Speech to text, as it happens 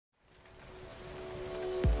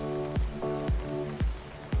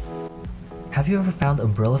Have you ever found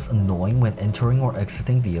umbrellas annoying when entering or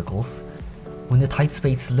exiting vehicles? When the tight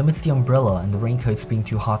space limits the umbrella and the raincoats being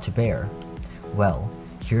too hot to bear? Well,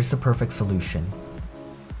 here's the perfect solution.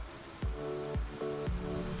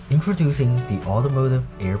 Introducing the Automotive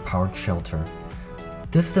Air-Powered Shelter.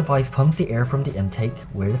 This device pumps the air from the intake,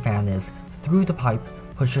 where the fan is, through the pipe,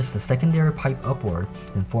 pushes the secondary pipe upward,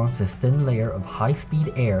 and forms a thin layer of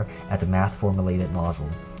high-speed air at the math-formulated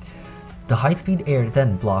nozzle. The high-speed air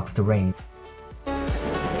then blocks the rain.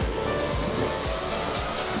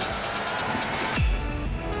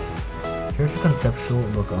 Here's a conceptual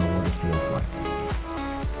look on what it feels like.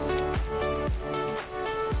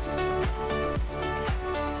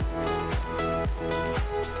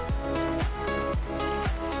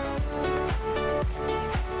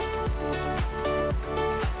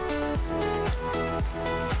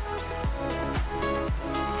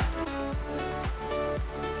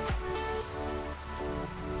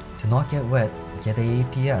 To not get wet, get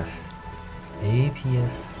AAPS.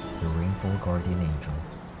 AAPS, the Rainfall Guardian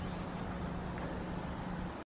Angel.